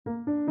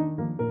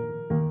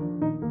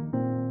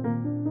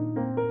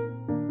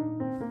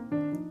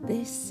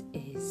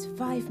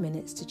5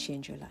 minutes to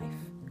change your life.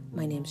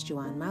 My name's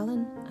Joanne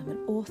Mallon. I'm an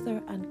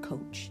author and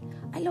coach.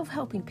 I love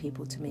helping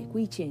people to make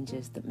wee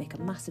changes that make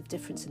a massive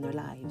difference in their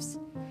lives.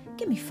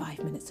 Give me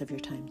 5 minutes of your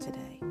time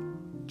today.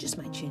 Just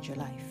might change your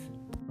life.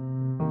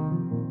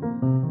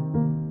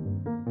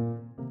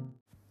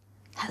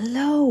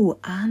 Hello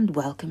and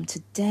welcome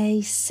to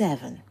day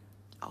 7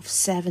 of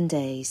 7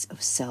 days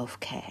of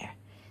self-care.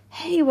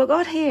 Hey, we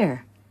got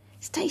here.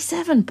 It's day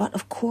 7, but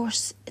of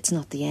course it's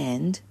not the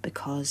end,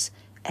 because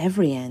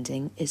every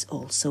ending is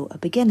also a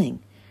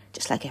beginning.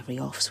 Just like every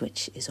off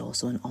switch is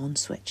also an on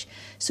switch.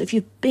 So if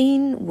you've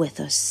been with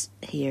us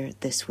here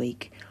this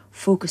week,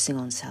 focusing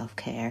on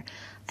self-care,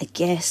 I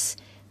guess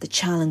the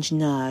challenge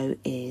now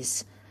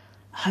is,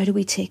 how do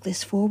we take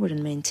this forward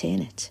and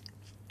maintain it?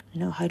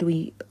 How do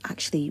we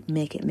actually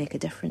make it make a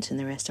difference in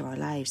the rest of our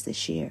lives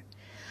this year?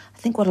 I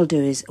think what I'll do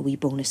is a wee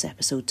bonus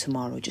episode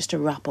tomorrow, just to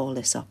wrap all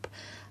this up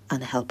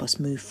and help us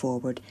move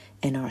forward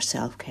in our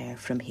self-care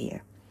from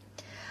here.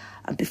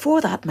 And before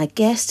that, my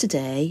guest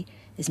today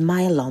is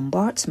Maya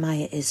Lombarts.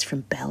 Maya is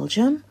from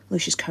Belgium, though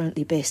she's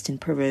currently based in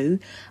Peru,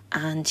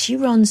 and she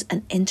runs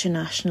an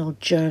international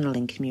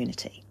journaling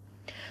community.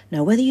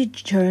 Now, whether you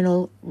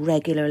journal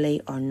regularly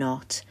or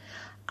not,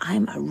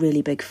 I'm a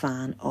really big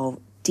fan of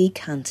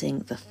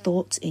decanting the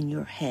thoughts in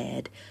your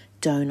head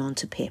down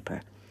onto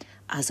paper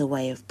as a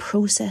way of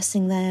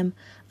processing them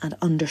and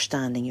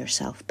understanding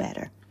yourself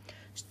better.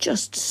 It's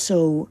just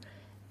so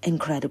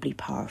incredibly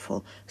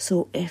powerful.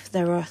 So if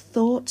there are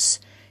thoughts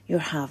you're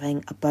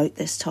having about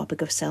this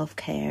topic of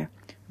self-care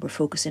we're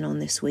focusing on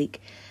this week,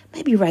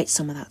 maybe write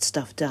some of that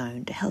stuff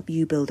down to help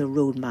you build a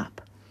roadmap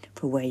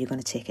for where you're going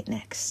to take it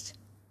next.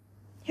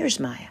 Here's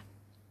Maya.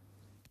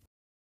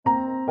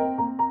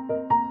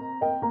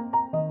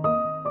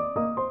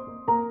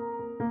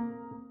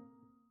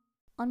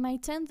 On my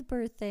 10th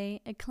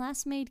birthday, a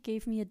classmate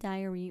gave me a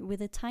diary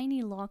with a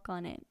tiny lock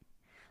on it.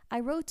 I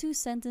wrote 2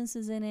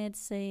 sentences in it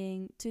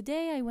saying,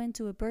 "Today I went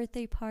to a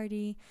birthday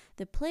party,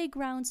 the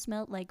playground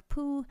smelled like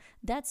poo,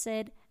 that's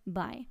it,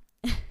 bye."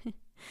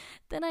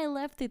 Then I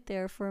left it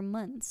there for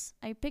months.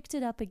 I picked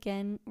it up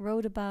again,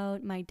 wrote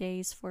about my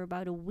days for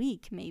about a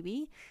week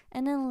maybe,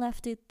 and then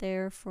left it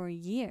there for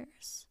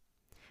years.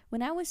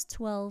 When I was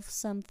 12,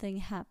 something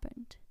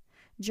happened.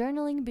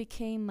 Journaling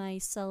became my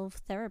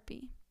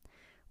self-therapy.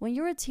 When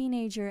you're a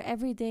teenager,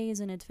 every day is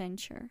an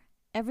adventure.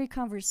 Every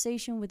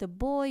conversation with a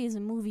boy is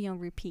a movie on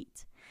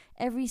repeat.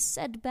 Every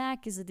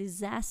setback is a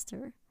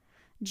disaster.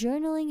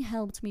 Journaling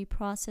helped me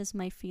process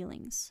my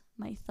feelings,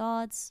 my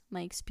thoughts,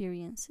 my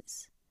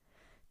experiences.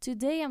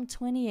 Today I'm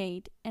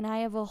 28 and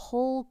I have a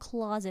whole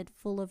closet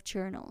full of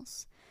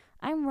journals.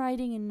 I'm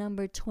writing in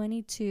number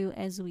 22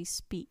 as we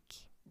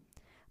speak.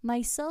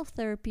 My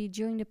self-therapy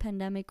during the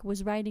pandemic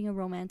was writing a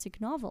romantic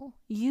novel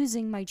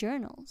using my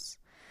journals.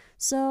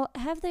 So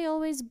have they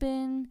always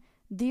been,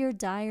 "Dear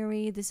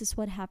diary, this is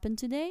what happened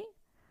today"?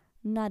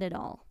 Not at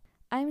all.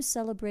 I'm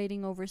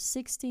celebrating over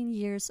 16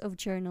 years of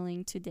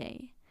journaling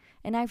today,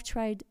 and I've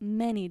tried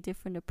many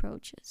different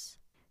approaches.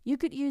 You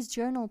could use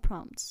journal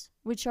prompts,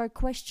 which are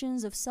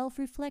questions of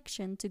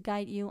self-reflection to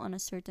guide you on a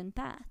certain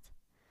path.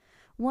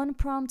 One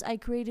prompt I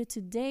created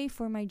today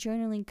for my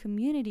journaling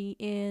community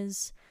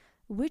is,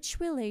 which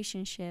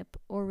relationship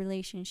or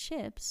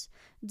relationships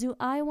do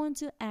I want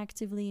to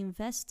actively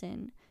invest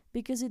in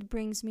because it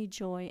brings me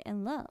joy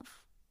and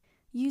love?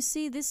 You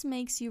see, this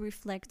makes you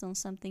reflect on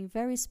something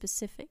very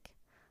specific: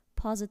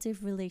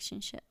 positive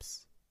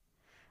relationships.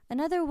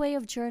 Another way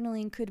of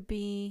journaling could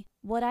be,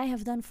 what I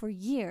have done for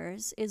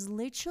years is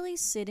literally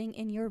sitting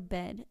in your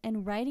bed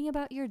and writing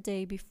about your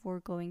day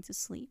before going to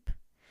sleep.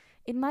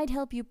 It might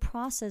help you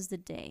process the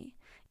day,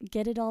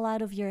 get it all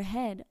out of your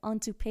head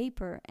onto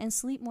paper, and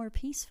sleep more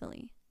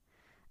peacefully.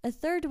 A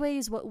third way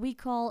is what we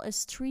call a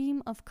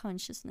stream of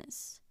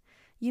consciousness.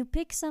 You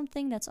pick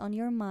something that's on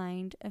your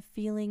mind, a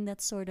feeling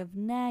that's sort of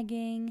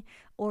nagging,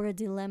 or a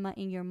dilemma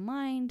in your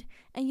mind,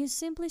 and you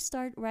simply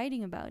start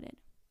writing about it.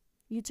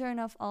 You turn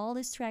off all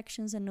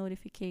distractions and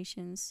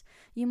notifications.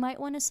 You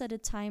might want to set a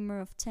timer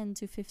of 10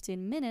 to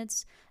 15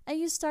 minutes, and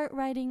you start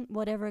writing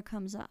whatever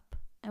comes up.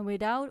 And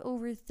without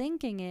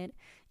overthinking it,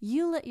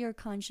 you let your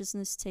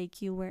consciousness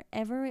take you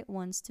wherever it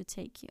wants to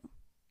take you.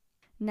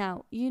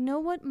 Now, you know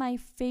what my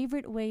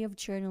favorite way of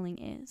journaling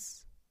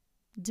is?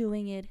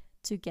 Doing it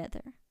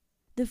together.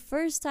 The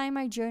first time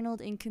I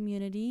journaled in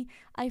community,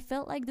 I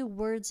felt like the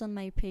words on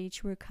my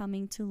page were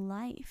coming to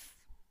life.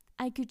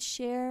 I could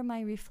share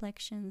my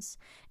reflections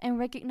and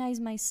recognize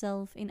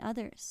myself in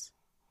others.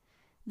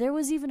 There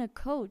was even a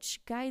coach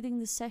guiding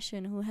the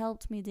session who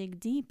helped me dig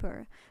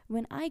deeper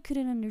when I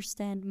couldn't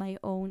understand my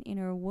own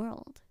inner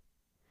world.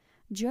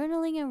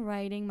 Journaling and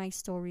writing my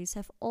stories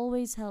have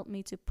always helped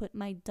me to put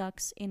my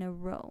ducks in a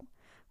row,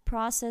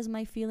 process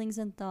my feelings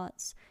and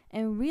thoughts,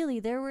 and really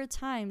there were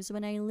times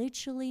when I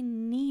literally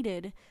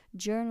needed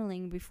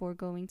journaling before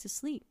going to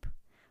sleep.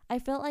 I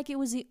felt like it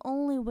was the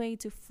only way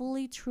to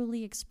fully,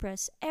 truly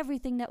express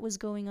everything that was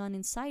going on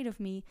inside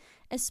of me,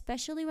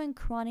 especially when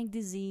chronic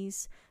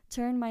disease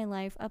turned my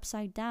life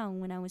upside down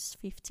when I was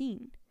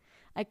 15.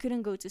 I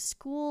couldn't go to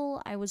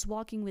school, I was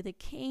walking with a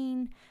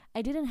cane,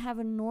 I didn't have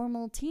a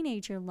normal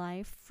teenager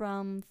life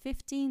from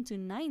 15 to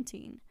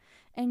 19,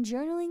 and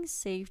journaling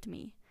saved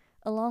me,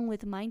 along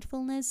with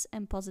mindfulness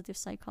and positive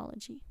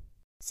psychology.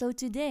 So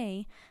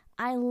today,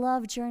 I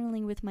love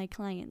journaling with my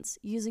clients,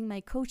 using my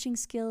coaching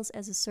skills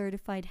as a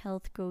certified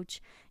health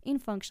coach in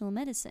functional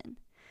medicine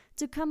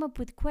to come up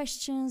with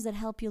questions that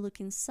help you look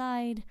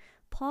inside,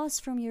 pause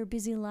from your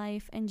busy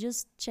life, and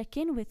just check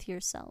in with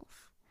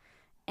yourself.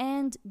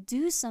 And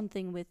do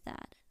something with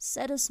that.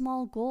 Set a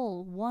small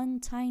goal, one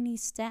tiny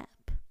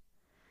step.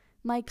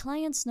 My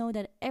clients know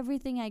that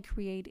everything I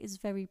create is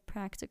very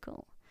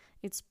practical.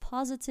 It's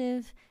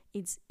positive,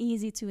 it's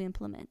easy to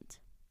implement.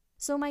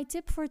 So my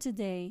tip for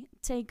today,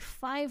 take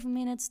 5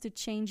 minutes to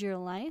change your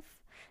life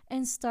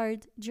and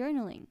start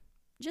journaling.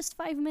 Just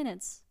 5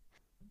 minutes.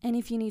 And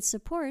if you need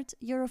support,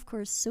 you're of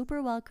course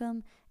super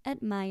welcome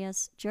at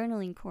Maya's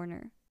Journaling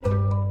Corner.